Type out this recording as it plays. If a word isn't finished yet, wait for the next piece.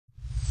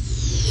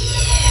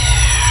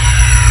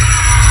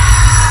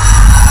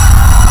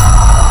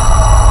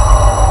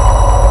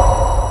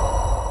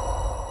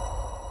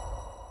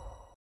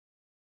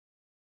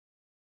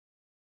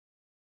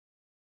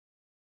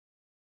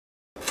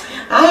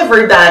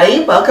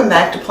everybody, welcome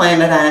back to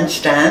Planet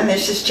Einstein.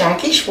 This is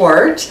Jackie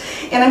Schwartz,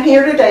 and I'm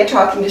here today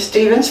talking to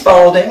Stephen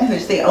Spaulding,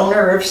 who's the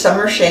owner of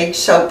Summer Shade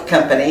Soap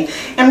Company,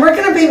 and we're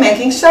going to be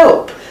making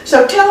soap.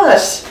 So tell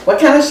us, what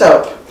kind of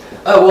soap?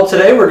 Well,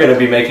 today we're going to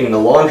be making the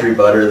laundry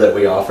butter that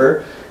we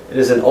offer. It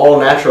is an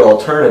all-natural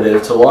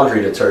alternative to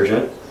laundry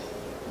detergent.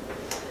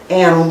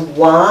 And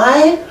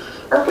why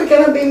are we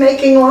going to be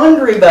making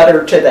laundry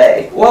butter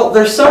today? Well,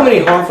 there's so many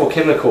harmful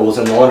chemicals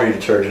in laundry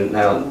detergents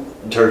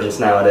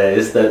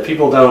nowadays that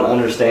people don't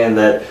understand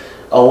that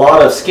a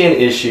lot of skin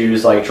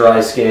issues like dry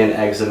skin,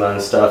 eczema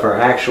and stuff are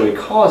actually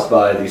caused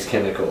by these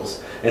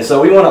chemicals. And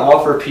so we want to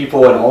offer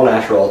people an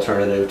all-natural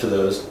alternative to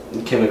those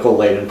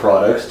chemical-laden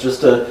products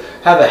just to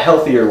have a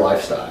healthier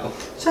lifestyle.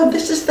 So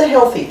this is the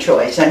healthy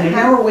choice, and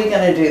how are we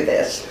going to do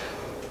this?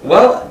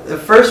 Well,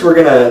 first we're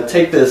going to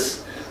take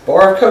this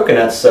bar of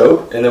coconut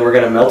soap and then we're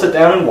going to melt it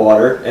down in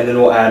water, and then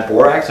we'll add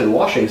borax and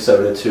washing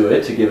soda to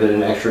it to give it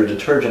an extra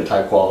detergent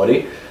type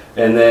quality.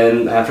 And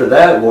then after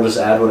that we'll just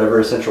add whatever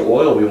essential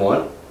oil we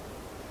want.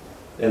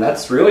 And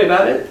that's really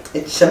about it.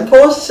 It's simple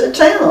as it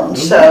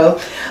sounds.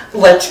 So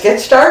let's get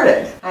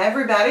started. Hi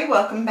everybody,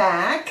 welcome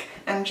back.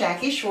 I'm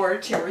Jackie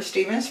Schwartz here with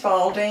Stephen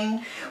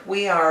Spaulding.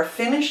 We are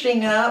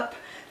finishing up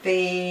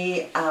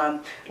the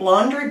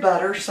laundry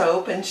butter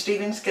soap, and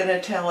Stephen's going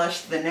to tell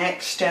us the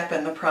next step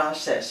in the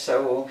process.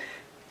 So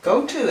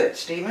go to it,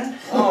 Stephen.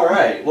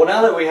 Alright, well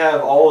now that we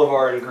have all of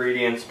our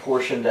ingredients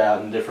portioned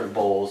out in different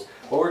bowls,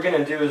 what we're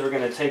going to do is we're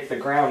going to take the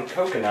ground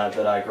coconut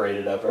that I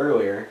grated up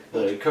earlier,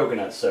 the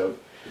coconut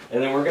soap,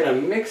 and then we're going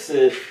to mix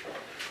it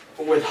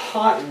with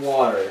hot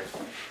water.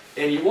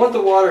 And you want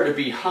the water to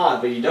be hot,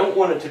 but you don't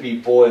want it to be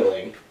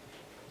boiling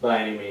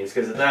by any means,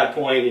 because at that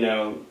point, a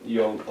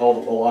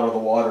lot of the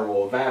water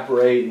will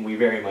evaporate, and we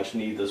very much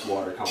need this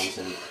water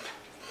content.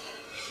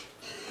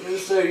 And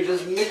so you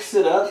just mix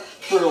it up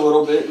for a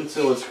little bit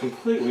until it's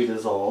completely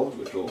dissolved,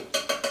 which will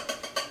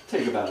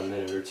take about a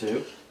minute or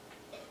two.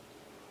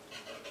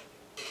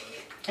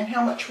 And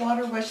how much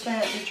water was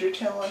that, did you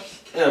tell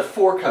us?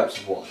 4 cups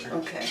of water.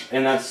 Okay.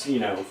 And that's,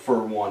 for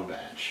one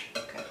batch.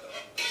 Okay.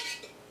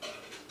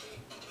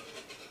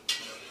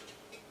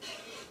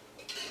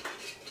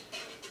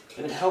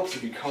 And it helps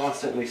if you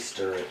constantly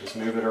stir it. Just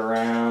move it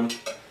around,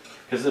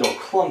 because it'll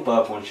clump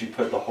up once you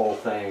put the whole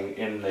thing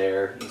in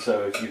there. And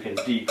so if you can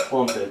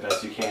de-clump it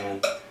best you can,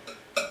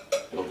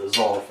 it'll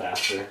dissolve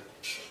faster.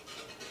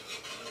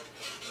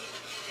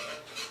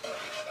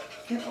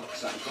 It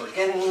looks like we're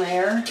getting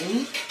there.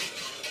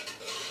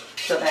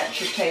 So that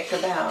should take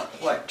about,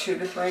 what, 2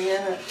 to 3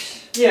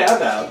 minutes? Yeah,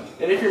 about.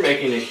 And if you're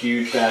making a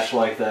huge batch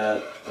like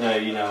that,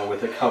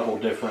 with a couple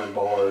different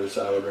bars,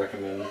 I would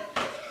recommend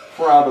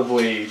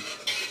probably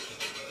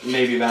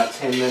maybe about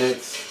 10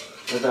 minutes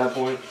at that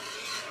point.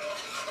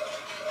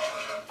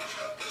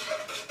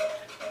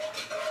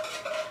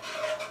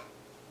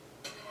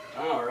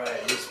 Alright,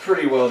 it's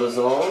pretty well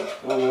dissolved,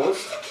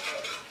 almost.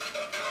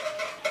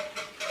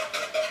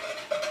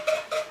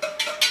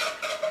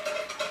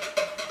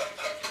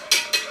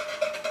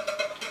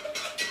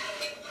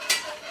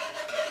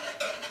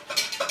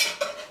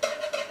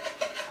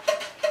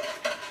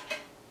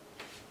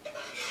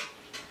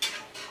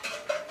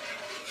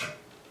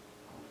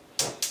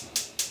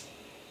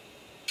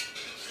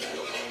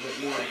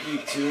 More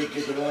heat to it,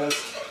 get the best.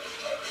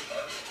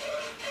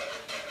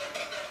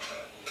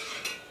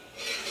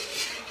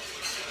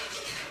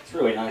 It's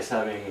really nice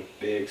having a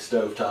big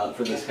stovetop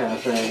for this kind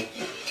of thing.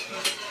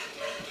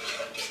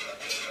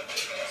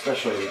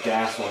 Especially the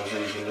gas ones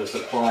where you can just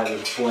apply the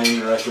flame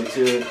directly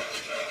to it.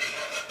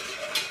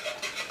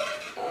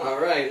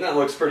 Alright, that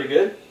looks pretty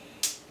good.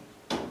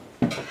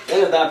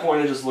 And at that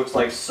point it just looks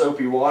like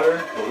soapy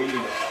water, but we need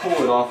to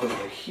pull it off of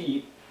the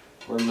heat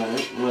for a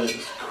minute and let it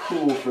just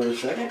cool for a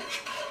second.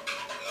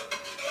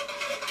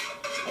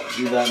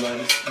 Do that by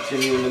just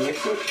continuing to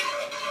mix it.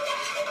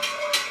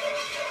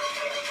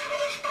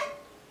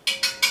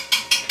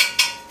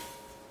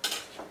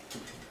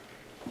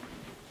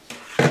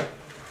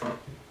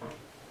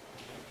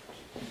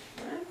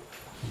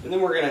 And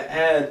then we're going to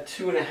add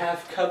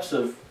 2.5 cups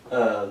of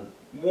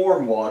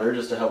warm water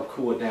just to help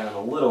cool it down a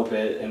little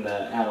bit and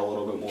add a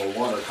little bit more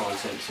water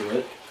content to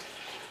it.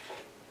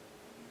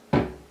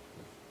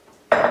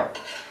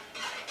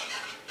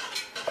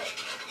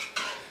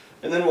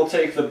 And then we'll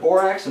take the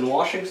borax and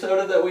washing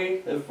soda that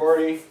we have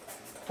already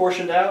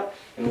portioned out,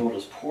 and we'll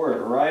just pour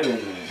it right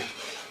in there.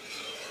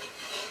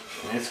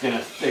 And it's going to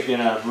thicken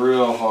up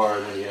real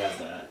hard when you have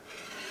that.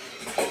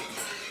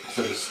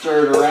 So just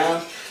stir it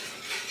around.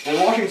 And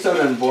washing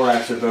soda and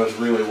borax are both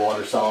really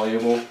water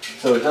soluble,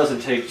 so it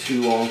doesn't take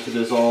too long to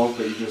dissolve,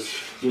 but you just,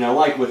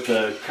 like with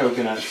the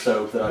coconut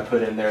soap that I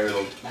put in there,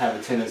 it'll have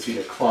a tendency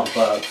to clump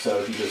up, so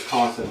if you just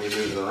constantly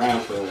move it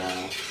around for a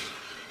while.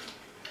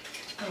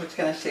 I was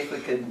going to see if we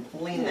could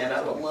lean that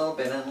up a little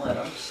bit and let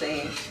them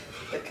see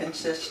the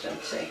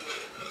consistency.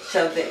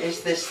 So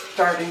is this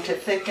starting to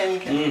thicken?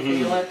 Can you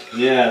feel it?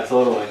 Yeah,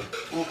 totally.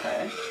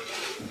 Okay.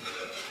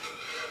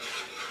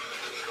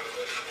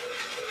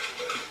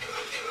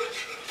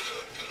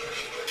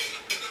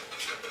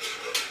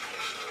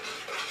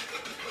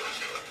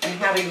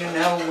 how do you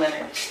know when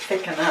it's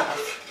thick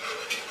enough?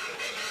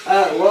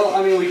 Well,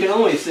 I mean, we can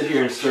only sit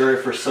here and stir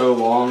it for so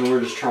long.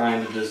 We're just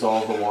trying to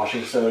dissolve the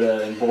washing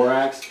soda and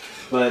borax.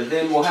 But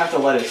then we'll have to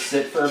let it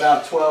sit for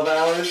about 12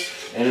 hours,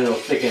 and it'll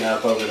thicken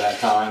up over that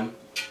time.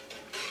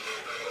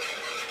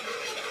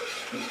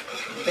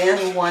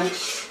 Then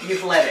once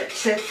you've let it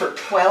sit for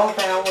 12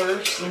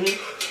 hours,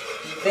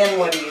 then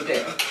what do you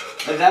do?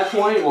 At that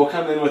point, we'll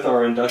come in with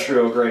our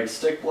industrial grade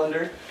stick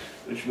blender,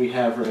 which we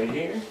have right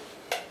here.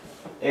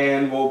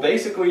 And we'll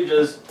basically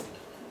just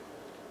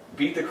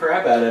beat the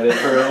crap out of it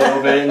for a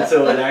little bit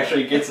until it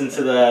actually gets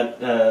into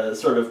that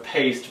sort of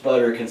paste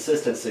butter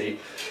consistency.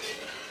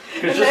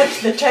 And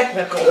that's the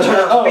technical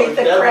term, beat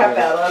the crap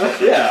out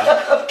of it.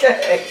 Yeah.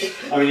 Okay.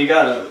 I mean, you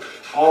got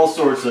all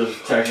sorts of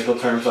technical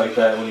terms like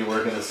that when you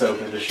work in the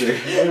soap industry.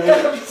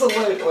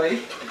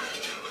 Absolutely.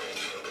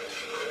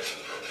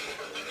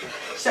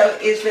 So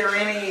is there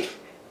any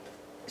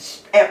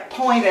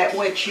point at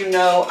which you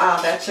know,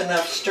 that's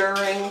enough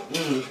stirring?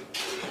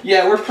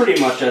 Yeah, we're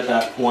pretty much at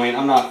that point.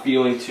 I'm not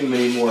feeling too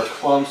many more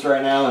clumps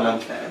right now, and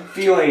I'm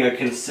feeling a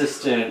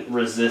consistent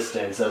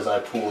resistance as I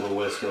pull the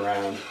whisk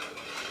around.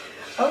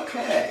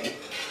 Okay.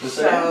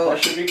 So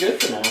that should be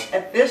good for now.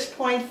 At this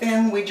point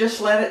then, we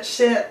just let it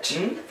sit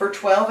for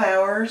 12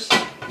 hours.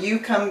 You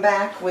come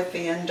back with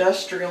the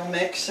industrial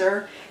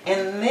mixer,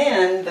 and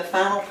then the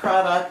final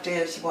product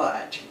is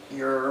what?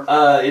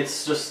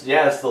 It's just,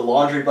 it's the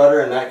laundry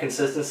butter in that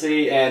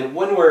consistency, and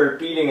when we're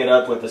beating it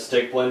up with the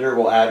stick blender,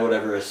 we'll add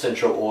whatever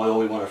essential oil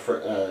we want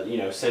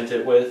to, scent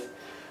it with.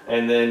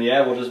 And then,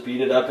 we'll just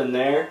beat it up in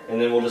there, and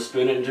then we'll just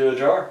spoon it into a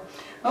jar.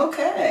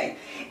 Okay.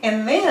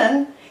 And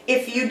then,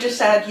 if you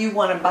decide you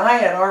want to buy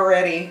it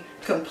already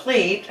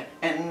complete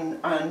and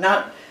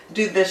not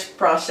do this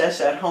process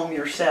at home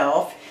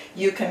yourself,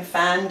 you can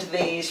find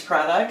these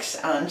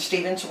products on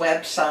Stephen's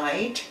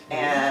website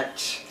at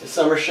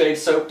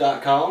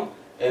summershadesoap.com.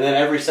 And then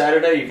every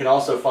Saturday you can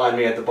also find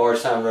me at the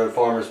Bardstown Road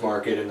Farmers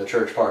Market in the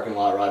church parking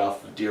lot right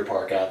off of Deer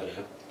Park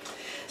Avenue.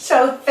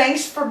 So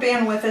thanks for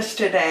being with us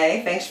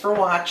today. Thanks for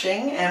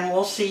watching, and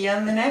we'll see you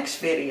in the next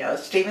video.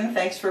 Stephen,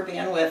 thanks for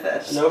being with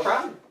us. No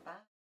problem.